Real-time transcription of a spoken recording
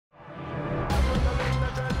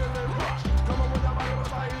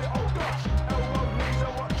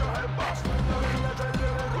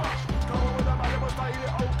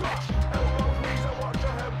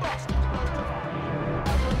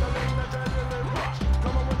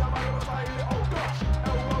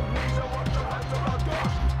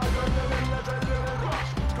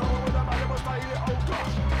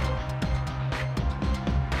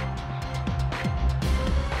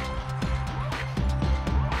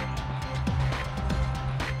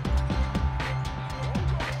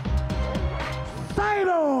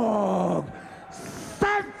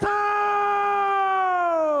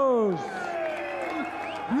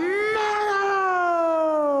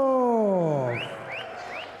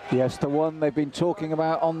Yes, the one they've been talking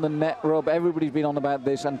about on the net, Rob. Everybody's been on about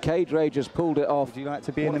this, and Cage Rage has pulled it off. Would you like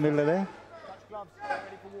to be in the middle of there?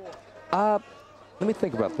 Let me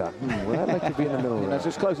think about that. Would I like to be in the middle of that? That's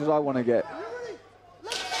as close as I want to get.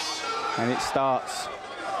 And it starts.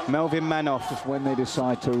 Melvin Manhoef. Just when they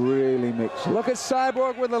decide to really mix it. Look at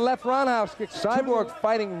Cyborg with the left roundhouse kick. Cyborg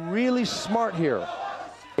fighting really smart here.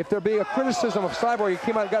 If there be a criticism of Cyborg, he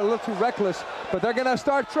came out and got a little too reckless, but they're going to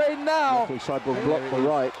start trading now. Luckily, Cyborg blocked the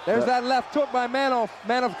right. There's that left hook by Manhoef.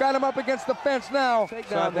 Manhoef got him up against the fence now.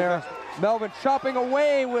 Takedown there. Melvin chopping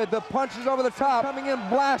away with the punches over the top. Coming in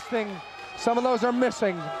blasting. Some of those are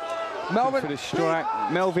missing. Melvin for the strike.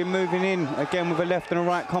 Melvin moving in again with a left and a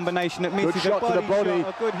right combination that misses. Good shot to the body.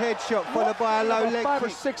 A good head shot followed by a low leg 5 or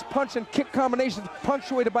kick. 6 punch and kick combinations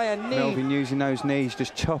punctuated by a knee. Melvin using those knees,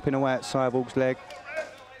 just chopping away at Cyborg's leg.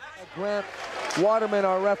 Grant Waterman,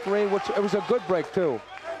 our referee, which it was a good break too.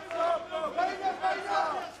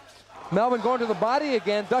 Melvin going to the body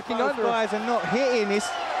again, ducking Both under. guys are not hitting.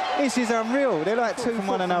 This is unreal. They're like two from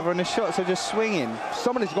one another, and the shots are just swinging.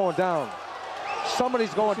 Somebody's going down.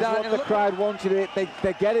 Somebody's going down. What the crowd wanted it.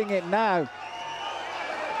 They're getting it now.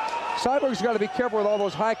 Cyborg's got to be careful with all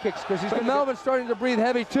those high kicks because Melvin's starting to breathe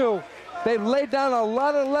heavy too. They've laid down a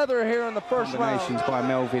lot of leather here in the first round. Combinations by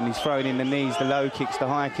Melvin. He's throwing in the knees, the low kicks, the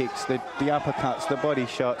high kicks, the uppercuts, the body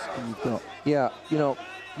shots. Yeah, you know,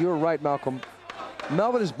 you're right, Malcolm.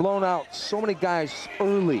 Melvin has blown out so many guys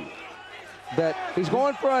early that he's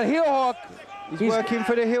going for a heel hook. He's working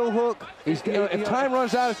for the heel hook. If time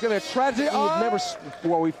runs out, it's going to be a tragedy.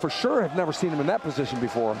 We for sure have never seen him in that position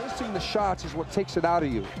before. Missing the shots is what takes it out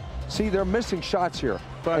of you. See, they're missing shots here,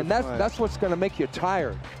 and that's what's going to make you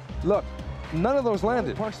tired. Look, none of those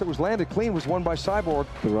landed. The punch that was landed clean was won by Cyborg.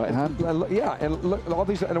 The right hand. Yeah, and look, all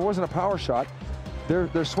these, and it wasn't a power shot.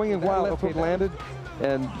 They're swinging wild. Left hook landed,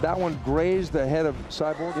 and that one grazed the head of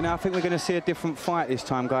Cyborg. You know, I think we're going to see a different fight this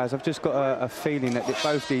time, guys. I've just got a feeling that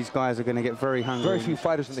both these guys are going to get very hungry. Very few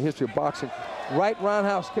fighters in the history of boxing. Right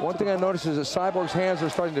roundhouse kick. One thing I noticed is that Cyborg's hands are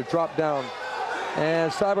starting to drop down.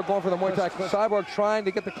 And Cyborg going for the Muay Thai. Cyborg trying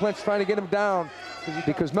to get the clinch, trying to get him down.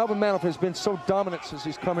 Because Melvin Manhoef has been so dominant since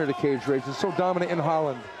he's come here to Cage Rage. He's so dominant in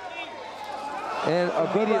Holland. And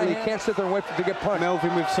immediately he can't sit there and wait for it to get punched.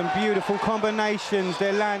 Melvin with some beautiful combinations.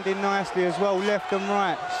 They're landing nicely as well, left and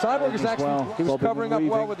right. Cyborg is actually, he was covering up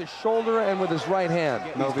well with his shoulder and with his right hand.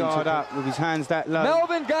 Melvin guard up with his hands that low.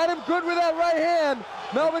 Melvin got him good with that right hand.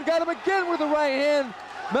 Melvin got him again with the right hand.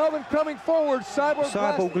 Melvin coming forward.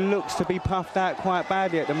 Cyborg looks to be puffed out quite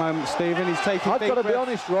badly at the moment, Stephen. He's taking I've got to be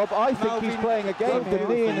honest, Rob. I think he's playing a game with the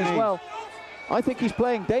knee in as well. I think he's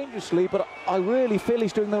playing dangerously, but I really feel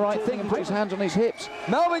he's doing the right thing and put his hands on his hips.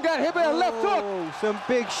 Melvin got hit by a left hook. Some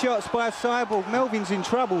big shots by Cyborg. Melvin's in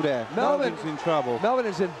trouble there. Melvin's in trouble. Melvin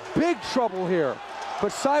is in big trouble here.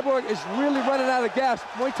 But Cyborg is really running out of gas.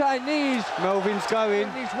 Muay Thai knees. Melvin's going.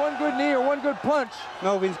 He needs one good knee or one good punch.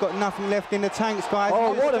 Melvin's got nothing left in the tanks, guys.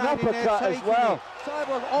 Oh, what an uppercut as well.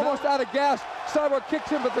 Cyborg almost out of gas. Cyborg kicks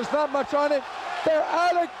him, but there's not much on it. They're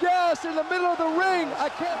out of gas in the middle of the ring. I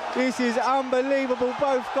can't. This is unbelievable.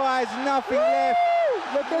 Both guys, nothing left.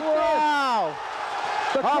 Look at wow.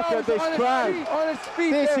 The Look at this crowd. On his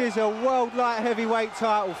feet. This is a world light heavyweight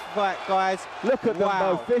title fight, guys. Look at them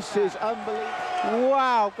both. This is unbelievable.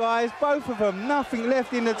 Wow, guys, both of them, nothing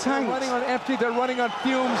left in the tank. They're running on empty, they're running on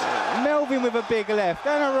fumes. Melvin with a big left,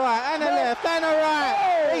 and a right, and a left, and a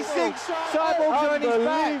right. He sinks Cyborg's on his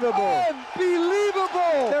back.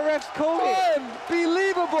 Unbelievable. The ref's called it.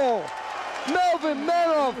 Unbelievable. Melvin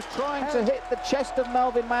Manhoef was trying to hit the chest of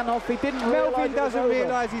Melvin Manhoef. He didn't realise. Melvin doesn't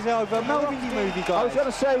realise he's over. Melvin's movie, guys. I was going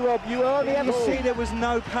to say, Rob, you only ever see there was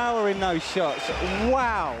no power in those shots.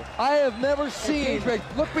 Wow. I have never seen.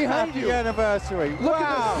 Look behind you. Happy anniversary. Look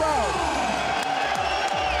at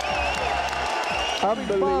this crowd.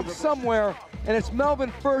 Unbelievable. Somewhere, and it's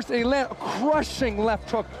Melvin first, and he landed a crushing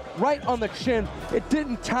left hook right on the chin. It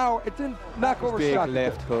didn't tower, it didn't knock over big shot.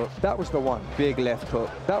 Left hook. That was the one. Big left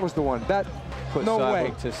hook. That was the one. That put no Cyborg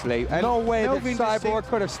way to sleep. And no way Melvin that Cyborg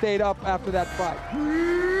could have stayed up after that fight.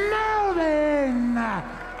 Melvin